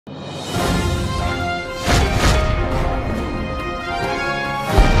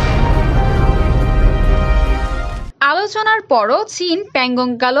আলোচনার পরও চীন প্যাংগং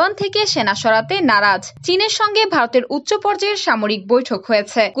গালোয়ান থেকে সেনা সরাতে নারাজ। চীনের সঙ্গে ভারতের উচ্চ পর্যায়ের সামরিক বৈঠক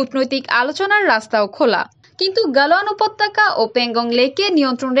হয়েছে, কূটনৈতিক আলোচনার রাস্তাও খোলা। কিন্তু গালোয়ান উপত্যকা ও প্যাংগং লেকে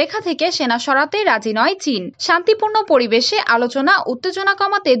নিয়ন্ত্রণ রেখা থেকে সেনা সরাতে রাজি নয় চীন। শান্তিপূর্ণ পরিবেশে আলোচনা উত্তেজনা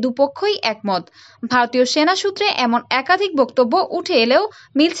কমাতে দুপক্ষই একমত। ভারতীয় সেনা সূত্রে এমন একাধিক বক্তব্য উঠে এলেও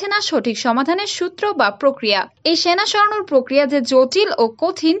মিলছে না সঠিক সমাধানের সূত্র বা প্রক্রিয়া। এই সেনা সরানোর প্রক্রিয়া যে জটিল ও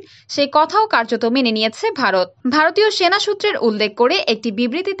কঠিন সেই কথাও কার্যত মেনে নিয়েছে ভারত। ভারতীয় সেনা সূত্রের উল্লেখ করে একটি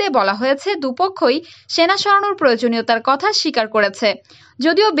বিবৃতিতে বলা হয়েছে, দুপক্ষই সেনা সরানোর প্রয়োজনীয়তার কথা স্বীকার করেছে।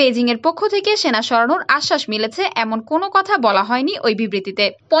 যদিও বেইজিং এর পক্ষ থেকে সেনা সরানোর আশ্বাস মিলেছে এমন কোনো কথা বলা হয়নি ওই বিবৃতিতে।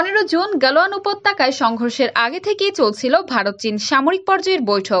 15 জুন গালোয়ান উপত্যকায় সংঘর্ষের আগে থেকেই চলছিল ভারত চীন সামরিক পর্যায়ের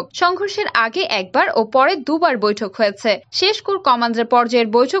বৈঠক। সংঘর্ষের আগে একবার ও পরে দুবার বৈঠক হয়েছে। শেষ কোর কমান্ডার পর্যায়ের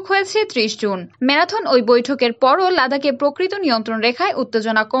বৈঠক হয়েছে 30 জুন। ম্যারাথন ওই বৈঠকের পরও লাদাখে প্রকৃত নিয়ন্ত্রণ রেখায়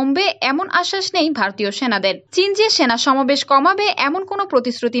উত্তেজনা কমবে এমন আশ্বাস নেই ভারতীয় সেনাদের। চীন যে সেনা সমাবেশ কমাবে এমন কোনো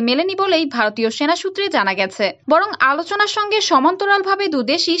প্রতিশ্রুতি মেলেনি বলেই ভারতীয় সেনা সূত্রে জানা গেছে। বরং আলোচনার সঙ্গে সমান্তরালভাবে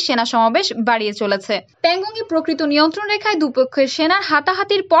দুদেশই সেনা সমাবেশ বাড়িয়ে চলেছে। প্যাংগংয়ে প্রকৃত নিয়ন্ত্রণ রেখায় দুপক্ষের সেনার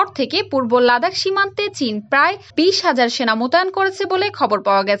হাতাহাতির পর থেকে পূর্ব লাদাখ সীমান্তে চীন প্রায় 20,000 সেনা মোতায়েন করেছে বলে খবর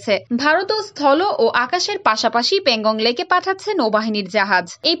পাওয়া গেছে। ভারতও স্থল ও আকাশের পাশাপাশি প্যাংগং লেকে পাঠাচ্ছে নৌবাহিনীর জাহাজ।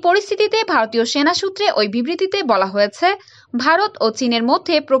 এই পরিস্থিতিতে ভারতীয় সেনা সূত্রে ওই বিবৃতিতে বলা হয়েছে, ভারত ও চীনের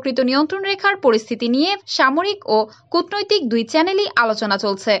মধ্যে প্রকৃত নিয়ন্ত্রণ রেখার পরিস্থিতি নিয়ে সামরিক ও কূটনৈতিক দুই চ্যানেলই আলোচনা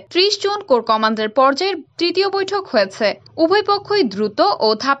চলছে। 30 জুন কোর কমান্ডার পর্যায়ের তৃতীয় বৈঠক হয়েছে। উভয় পক্ষই দ্রুত ও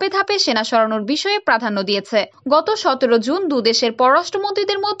ধাপে ধাপে সেনা সরানোর বিষয়ে প্রাধান্য দিয়েছে। গত 17 জুন দুদেশের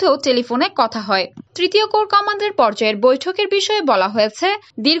পররাষ্ট্রমন্ত্রীদের মধ্যেও টেলিফোনে কথা হয়। তৃতীয় কোর কমান্ডার পর্যায়ের বৈঠকের বিষয়ে বলা হয়েছে,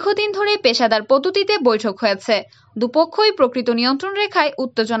 দীর্ঘদিন ধরে পেশাদার পদ্ধতিতে বৈঠক হয়েছে। দুপক্ষই প্রকৃত নিয়ন্ত্রণ রেখায়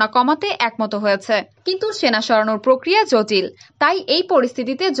উত্তেজনা কমাতে একমত হয়েছে। কিন্তু সেনা সরানোর প্রক্রিয়া জটিল। তাই এই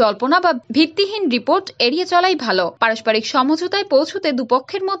পরিস্থিতিতে জল্পনা বা ভিত্তিহীন রিপোর্ট এড়িয়ে চলাই ভালো। পারস্পরিক সমঝোতায় পৌঁছতে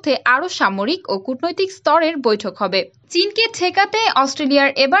দুপক্ষের মধ্যে আরও সামরিক ও কূটনৈতিক স্তরের বৈঠক হবে। চীনকে ঠেকাতে অস্ট্রেলিয়ার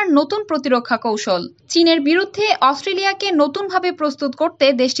এবার নতুন প্রতিরক্ষা কৌশল। চীনের বিরুদ্ধে অস্ট্রেলিয়াকে নতুনভাবে প্রস্তুত করতে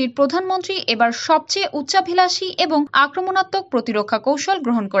দেশটির প্রধানমন্ত্রী এবার সবচেয়ে উচ্চাভিলাষী এবং আক্রমণাত্মক প্রতিরক্ষা কৌশল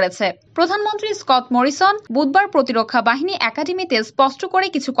গ্রহণ করেছে। প্রধানমন্ত্রী স্কট মরিসন বুধবার প্রতিরক্ষা বাহিনী একাডেমিতে স্পষ্ট করে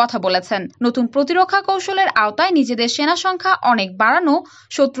কিছু কথা বলেছেন। নতুন প্রতিরক্ষা কৌশলের আওতায় নিজেদের সেনা সংখ্যা অনেক বাড়ানো,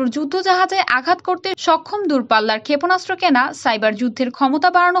 শত্রুর যুদ্ধজাহাজে আঘাত করতে সক্ষম দূরপাল্লার ক্ষেপণাস্ত্র কেনা, সাইবার যুদ্ধের ক্ষমতা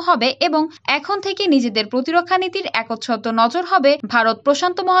বাড়ানো হবে এবং এখন থেকে নিজেদের প্রতিরক্ষা নীতির একচ্ছত্র নজর হবে ভারত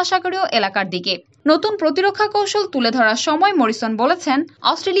প্রশান্ত মহাসাগরীয় এলাকার দিকে। নতুন প্রতিরক্ষা কৌশল তুলে ধরার সময় মরিসন বলেছেন,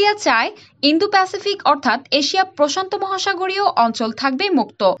 অস্ট্রেলিয়া চায় ইন্দো প্যাসিফিক অর্থাৎ এশিয়া প্রশান্ত মহাসাগরীয় অঞ্চল থাকবে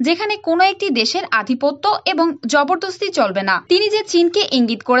মুক্ত, যেখানে কোনো একটি দেশের আধিপত্য এবং জবরদস্তি চলবে না। তিনি যে চীনকে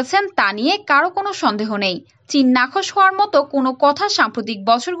ইঙ্গিত করেছেন তা নিয়ে কারো কোনো সন্দেহ নেই। চীন নাখোশ হওয়ার মতো কোনো কথা সাম্প্রতিক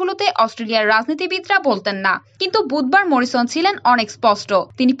বছরগুলোতে অস্ট্রেলিয়ার রাজনীতিবিদরা বলতেন না। কিন্তু বুধবার মরিসন ছিলেন অনেক স্পষ্ট।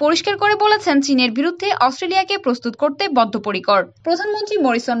 তিনি পরিষ্কার করে বলেছেন, চীনের বিরুদ্ধে অস্ট্রেলিয়াকে প্রস্তুত করতে বদ্ধপরিকর। প্রধানমন্ত্রী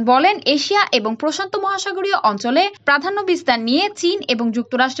মরিসন বলেন, এশিয়া এবং প্রশান্ত মহাসাগরীয় অঞ্চলে প্রাধান্য বিস্তার নিয়ে চীন এবং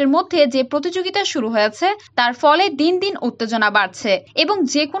যুক্তরাষ্ট্রের মধ্যে যে প্রতিযোগিতা শুরু হয়েছে তার ফলে দিন দিন উত্তেজনা বাড়ছে এবং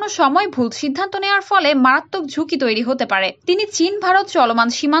যে কোনো সময় ভুল সিদ্ধান্ত নেওয়ার ফলে মারাত্মক ঝুঁকি তৈরি হতে পারে। তিনি চীন ভারত চলমান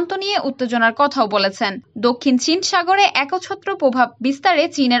সীমান্ত নিয়ে উত্তেজনার কথাও বলেছেন। দক্ষিণ চীন সাগরে একচ্ছত্র প্রভাব বিস্তারে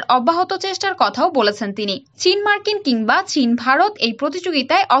চীনের অব্যাহত চেষ্টার কথাও বলেছেন তিনি। চীন মার্কিন কিংবা চীন ভারত এই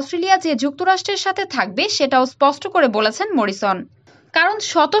প্রতিযোগিতায় অস্ট্রেলিয়া যে যুক্তরাষ্ট্রের সাথে থাকবে সেটাও স্পষ্ট করে বলেছেন মরিসন। কারণ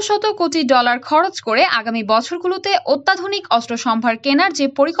শত শত কোটি ডলার খরচ করে আগামী বছরগুলোতে অত্যাধুনিক অস্ত্র সম্ভার কেনার যে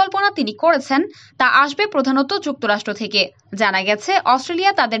পরিকল্পনা তিনি করেছেন তা আসবে প্রধানত যুক্তরাষ্ট্র থেকে। জানা গেছে,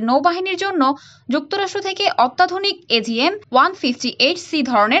 অস্ট্রেলিয়া তাদের নৌবাহিনীর জন্য যুক্তরাষ্ট্র থেকে অত্যাধুনিক AGM-158C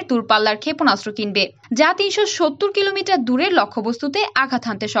ধরনের দূরপাল্লার ক্ষেপণাস্ত্র কিনবে, যা 370 কিলোমিটার দূরের লক্ষ্যবস্তুতে আঘাত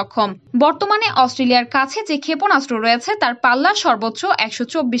হানতে সক্ষম। বর্তমানে অস্ট্রেলিয়ার কাছে যে ক্ষেপণাস্ত্র রয়েছে তার পাল্লা সর্বোচ্চ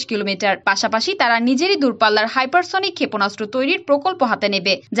 124 কিলোমিটার। পাশাপাশি তারা নিজেরই দূরপাল্লার হাইপারসনিক ক্ষেপণাস্ত্র তৈরির প্রকল্প হাতে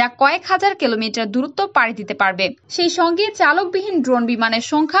নেবে, যা কয়েক হাজার কিলোমিটার দূরত্ব পাড়ি দিতে পারবে। সেই সঙ্গে চালকবিহীন ড্রোন বিমানের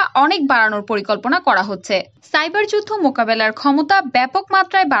সংখ্যা অনেক বাড়ানোর পরিকল্পনা করা হচ্ছে। সাইবার যুদ্ধ মোকাবেলার ক্ষমতা ব্যাপক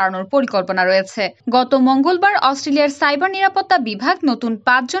মাত্রায় বাড়ানোর পরিকল্পনা রয়েছে। গত মঙ্গলবার অস্ট্রেলিয়ার সাইবার নিরাপত্তা বিভাগ নতুন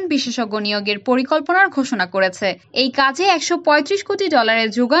 5 জন বিশেষজ্ঞ নিয়োগের পরিকল্পনার ঘোষণা করেছে। এই কাজে 135 কোটি ডলারের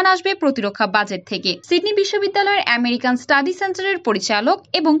যোগান আসবে প্রতিরক্ষা বাজেট থেকে। সিডনি বিশ্ববিদ্যালয়ের আমেরিকান স্টাডি সেন্টারের পরিচালক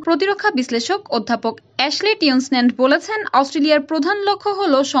এবং প্রতিরক্ষা বিশ্লেষক অধ্যাপক অ্যাশলে টিউনসল্যান্ড বলেছেন, অস্ট্রেলিয়ার প্রধান লক্ষ্য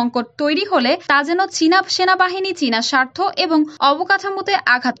হল সংকট তৈরি হলে তা যেন চীনা সেনাবাহিনী চীনা স্বার্থ এবং অবকাঠামোতে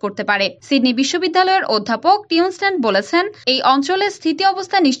আঘাত করতে পারে। সিডনি বিশ্ববিদ্যালয়ের অধ্যাপক টিউনসল্যান্ড বলেছেন, এই অঞ্চলের স্থিতি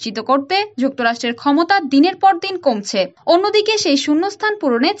অবস্থা নিশ্চিত করতে যুক্তরাষ্ট্রের ক্ষমতা দিনের পর দিন কমছে। অন্যদিকে সেই শূন্যস্থান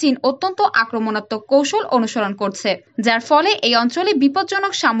পূরণে চীন অত্যন্ত আক্রমণাত্মক কৌশল অনুসরণ করছে, যার ফলে এই অঞ্চলে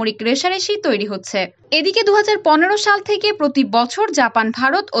বিপজ্জনক সামরিক রেষারেষি তৈরি হচ্ছে। এদিকে 2015 সাল থেকে প্রতি বছর জাপান,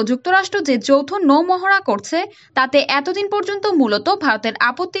 ভারত ও যুক্তরাষ্ট্র যে যৌথ নৌ মহড়া করছে তাতে এতদিন পর্যন্ত মূলত ভারতের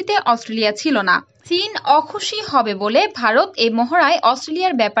আপত্তিতে অস্ট্রেলিয়া ছিল না। চীন অখুশি হবে বলে ভারত এই মহড়ায়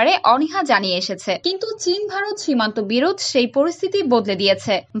অস্ট্রেলিয়ার ব্যাপারে অনীহা জানিয়ে এসেছে, কিন্তু চীন ভারত সীমান্ত বিরোধ সেই পরিস্থিতি বদলে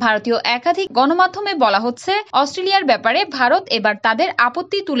দিয়েছে। ভারতীয় একাধিক গণমাধ্যমে বলা হচ্ছে অস্ট্রেলিয়ার ব্যাপারে ভারত এবার তাদের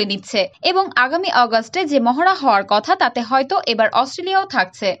আপত্তি তুলে নিচ্ছে এবং আগামী আগস্টে যে মহড়া হওয়ার কথা তাতে হয়তো এবার অস্ট্রেলিয়াও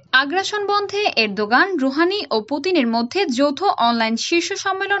থাকছে। আগ্রাসন বন্ধে এরদোগান, রুহানি ও পুতিনের মধ্যে যৌথ অনলাইন শীর্ষ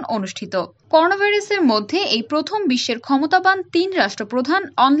সম্মেলন অনুষ্ঠিত। করোনাভাইরাসের মধ্যে এই প্রথম বিশ্বের ক্ষমতাবান 3 রাষ্ট্রপ্রধান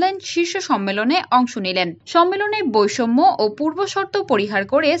অনলাইন শীর্ষ সম্মেলনে অংশ নিলেন। সম্মেলনে বৈষম্য ও পূর্বশর্ত পরিহার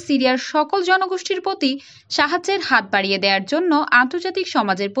করে সিরিয়ার সকল জনগোষ্ঠীর প্রতি সাহায্যের হাত বাড়িয়ে দেওয়ার জন্য আন্তর্জাতিক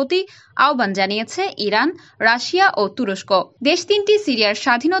সমাজের প্রতি আহ্বান জানিয়েছে ইরান, রাশিয়া ও তুরস্ক। দেশ তিনটি সিরিয়ার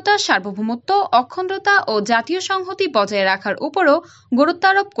স্বাধীনতা, সার্বভৌমত্ব, অখণ্ডতা ও জাতীয় সংহতি বজায় রাখার উপরও গুরুত্ব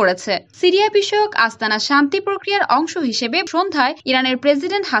আরোপ করেছে। সিরিয়া বিষয়ক আস্তানা শান্তি প্রক্রিয়ার অংশ হিসেবে সন্ধ্যায় ইরানের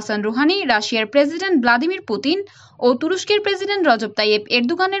প্রেসিডেন্ট হাসান রুহানি, রাশিয়ার প্রেসিডেন্ট ভ্লাদিমির পুতিন ও তুরস্কের প্রেসিডেন্ট রজব তাইয়েপ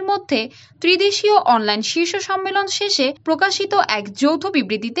এরদোগানের মধ্যে ত্রিদেশীয় অনলাইন শীর্ষ সম্মেলন শেষে প্রকাশিত এক যৌথ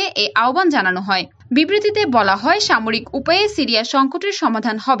বিবৃতিতে এই আহ্বান জানানো হয়। বিবৃতিতে বলা হয়, সামরিক উপায়ে সিরিয়া সংকটের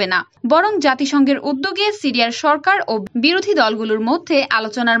সমাধান হবে না, বরং জাতিসংঘের উদ্যোগে সিরিয়ার সরকার ও বিরোধী দলগুলোর মধ্যে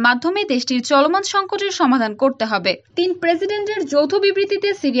আলোচনার মাধ্যমে দেশটির চলমান সংকটের সমাধান করতে হবে। 3 প্রেসিডেন্টের যৌথ বিবৃতিতে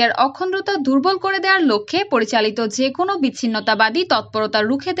সিরিয়ার অখণ্ডতা দুর্বল করে দেওয়ার লক্ষ্যে পরিচালিত যে কোনো বিচ্ছিন্নতাবাদী তৎপরতা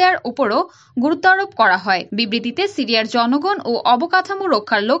রুখে দেওয়ার উপরও গুরুত্ব আরোপ করা হয়। বিবৃতিতে সিরিয়ার জনগণ ও অবকাঠামো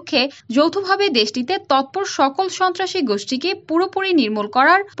রক্ষার লক্ষ্যে যৌথভাবে দেশটিতে তৎপর সকল সন্ত্রাসী গোষ্ঠীকে পুরোপুরি নির্মূল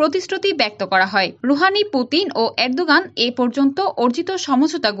করার প্রতিশ্রুতি ব্যক্ত করা হয়। রুহানি, পুতিন ও এরদোগান এ পর্যন্ত অর্জিত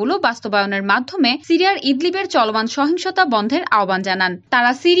সমঝোতাগুলো বাস্তবায়নের মাধ্যমে সিরিয়ার ইদলিবের চলমান সহিংসতা বন্ধের আহ্বান জানান।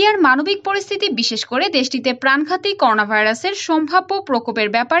 তারা সিরিয়ার মানবিক পরিস্থিতি, বিশেষ করে দেশটিতে প্রাণঘাতী করোনাভাইরাসের সম্ভাব্য প্রকোপের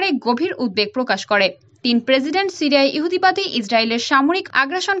ব্যাপারে গভীর উদ্বেগ প্রকাশ করে। 3 প্রেসিডেন্ট সিরিয়ায় ইহুদিবাদী ইসরায়েলের সামরিক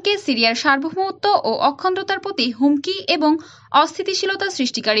আগ্রাসনকে সিরিয়ার সার্বভৌমত্ব ও অখণ্ডতার প্রতি হুমকি এবং অস্থিতিশীলতা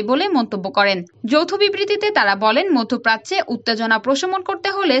সৃষ্টিকারী বলে মন্তব্য করেন। যৌথ বিবৃতিতে তারা বলেন, মধ্যপ্রাচ্যে উত্তেজনা প্রশমন করতে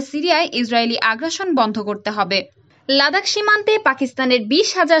হলে সিরিয়ায় ইসরায়েলি আগ্রাসন বন্ধ করতে হবে। লাদাখ সীমান্তে পাকিস্তানের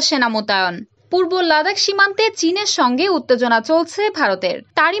 20,000 সেনা মোতায়েন। পূর্ব লাদাখ সীমান্তে চীনের সঙ্গে উত্তেজনা চলছে ভারতের।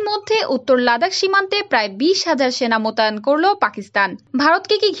 তারই মধ্যে উত্তর লাদাখ সীমান্তে প্রায় 20,000 সেনা মোতায়েন করল পাকিস্তান।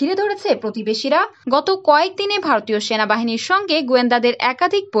 ভারতকে কি ঘিরে ধরেছে প্রতিবেশীরা? গত কয়েকদিনে ভারতীয় সেনাবাহিনীর সঙ্গে গোয়েন্দাদের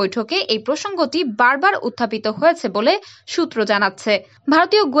একাধিক বৈঠকে এই প্রসঙ্গটি বারবার উত্থাপিত হয়েছে বলে সূত্র জানাচ্ছে।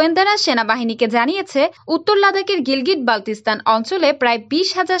 ভারতীয় গোয়েন্দারা সেনাবাহিনীকে জানিয়েছে, উত্তর লাদাখের গিলগিট বালতিস্তান অঞ্চলে প্রায়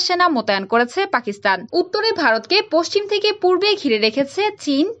 20,000 সেনা মোতায়েন করেছে পাকিস্তান। উত্তরে ভারতকে পশ্চিম থেকে পূর্বে ঘিরে রেখেছে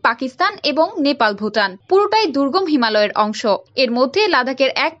চীন, পাকিস্তান এবং নেপাল, ভুটান। পুরোটাই দুর্গম হিমালয়ের অংশ। এর মধ্যে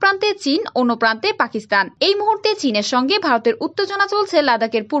লাদাখের এক প্রান্তে চীন, অন্য প্রান্তে পাকিস্তান। এই মুহূর্তে চীনের সঙ্গে ভারতের উত্তেজনা চলছে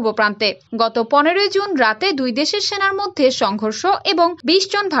লাদাখের পূর্ব প্রান্তে। গত 15 জুন রাতে 2 দেশের সেনার মধ্যে সংঘর্ষ এবং 20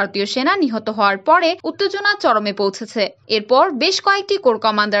 জন ভারতীয় সেনা নিহত হওয়ার পরে উত্তেজনা চরমে পৌঁছেছে। এরপর বেশ কয়েকটি কোর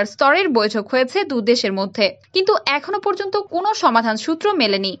কমান্ডার স্তরের বৈঠক হয়েছে 2 দেশের মধ্যে, কিন্তু এখনো পর্যন্ত কোনো সমাধান সূত্র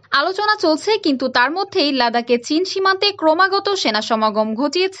মেলেনি। আলোচনা চলছে, কিন্তু তার মধ্যেই লাদাখে চীন সীমান্তে ক্রমাগত সেনা সমাগম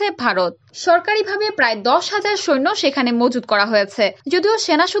ঘটিয়েছে ভারত। সরকারিভাবে প্রায় 10,000 সৈন্য সেখানে মজুত করা হয়েছে, যদিও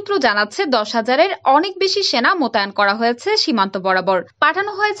সেনা সূত্র জানাচ্ছে 10,000-এর অনেক বেশি সেনা মোতায়েন করা হয়েছে সীমান্ত বরাবর।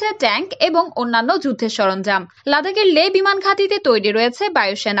 পাঠানো হয়েছে ট্যাঙ্ক এবং অন্যান্য যুদ্ধের সরঞ্জাম। লাদাখের লে বিমান ঘাঁটিতে তৈরি রয়েছে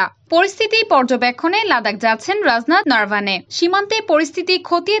বায়ুসেনা। পরিস্থিতি পর্যবেক্ষণে লাদাখ যাচ্ছেন রাজনাথ নারভানে। সীমান্তে পরিস্থিতি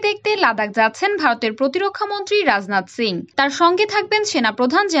খতিয়ে দেখতে লাদাখ যাচ্ছেন ভারতের প্রতিরক্ষা মন্ত্রী রাজনাথ সিং। তার সঙ্গে থাকবেন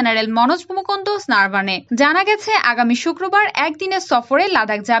সেনাপ্রধান জেনারেল মনোজ মুকুন্দ নারভানে। জানা গেছে, আগামী শুক্রবার একদিনের সফরে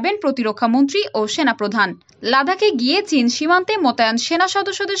লাদাখ যাবেন প্রতিরক্ষা মন্ত্রী ও সেনাপ্রধান। লাদাখে গিয়ে চীন সীমান্তে মোতায়েন সেনা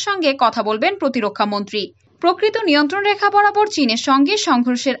সদস্যদের সঙ্গে কথা বলবেন প্রতিরক্ষা মন্ত্রী। প্রকৃত নিয়ন্ত্রণ রেখা বরাবর চীনের সঙ্গে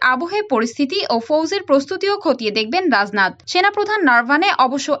সংঘর্ষের আবহে পরিস্থিতি ও ফৌজের প্রস্তুতিও খতিয়ে দেখবেন রাজনাথ। সেনাপ্রধান নারভানে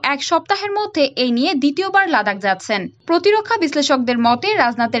অবশ্য 1 সপ্তাহের মধ্যে এই নিয়ে দ্বিতীয়বার লাদাখ যাচ্ছেন। প্রতিরক্ষা বিশ্লেষকদের মতে,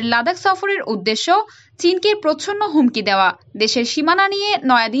 রাজনাথের লাদাখ সফরের উদ্দেশ্য চীনকে প্রচ্ছন্ন হুমকি দেওয়া। দেশের সীমানা নিয়ে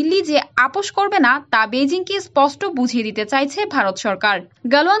নয়াদিল্লি যে আপোষ করবে না তা বেজিংকে স্পষ্ট বুঝিয়ে দিতে চাইছে ভারত সরকার।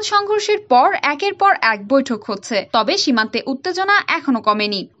 গালওয়ান সংঘর্ষের পর একের পর এক বৈঠক হচ্ছে, তবে সীমান্তে উত্তেজনা এখনো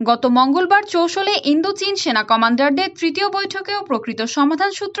কমেনি। গত মঙ্গলবার চৌশলে ইন্দো চীন সেনা কমান্ডারদের 3য় বৈঠকেও প্রকৃত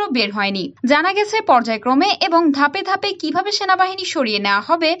সমাধান সূত্র বের হয়নি। জানা গেছে, পর্যায়ক্রমে এবং ধাপে ধাপে কিভাবে সেনাবাহিনী সরিয়ে নেওয়া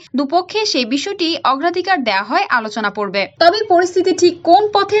হবে, দুপক্ষে সেই বিষয়টি অগ্রাধিকার দেওয়া হয় আলোচনা পর্বে। তবে পরিস্থিতি ঠিক কোন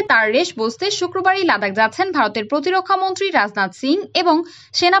পথে তার রেশ বসতে শুক্রবারই লাদাখ যাচ্ছেন ভারতের প্রতিরক্ষা মন্ত্রী রাজনাথ সিং এবং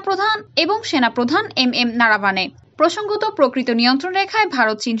সেনাপ্রধান এম নারাভানে। প্রসঙ্গত প্রকৃত নিয়ন্ত্রণ রেখায়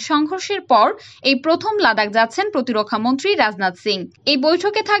ভারত চীন সংঘর্ষের পর এই প্রথম লাদাখ যাচ্ছেন প্রতিরক্ষা মন্ত্রী রাজনাথ সিং। এই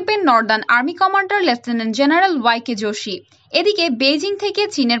বৈঠকে থাকবেন Northern army commander lieutenant general ওয়াইকে Joshi. এদিকে বেইজিং থেকে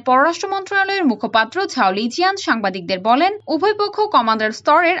চীনের পররাষ্ট্র মন্ত্রণালয়ের মুখপাত্র ঝাও লিজিয়ান সাংবাদিকদের বলেন, উভয় পক্ষ কমান্ডার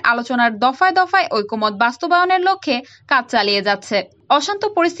স্তরের আলোচনার দফায় দফায় ঐকমত্য বাস্তবায়নের লক্ষ্যে কাজ চালিয়ে যাচ্ছে। অশান্ত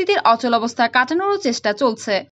পরিস্থিতির অচল অবস্থা কাটানোরও চেষ্টা চলছে।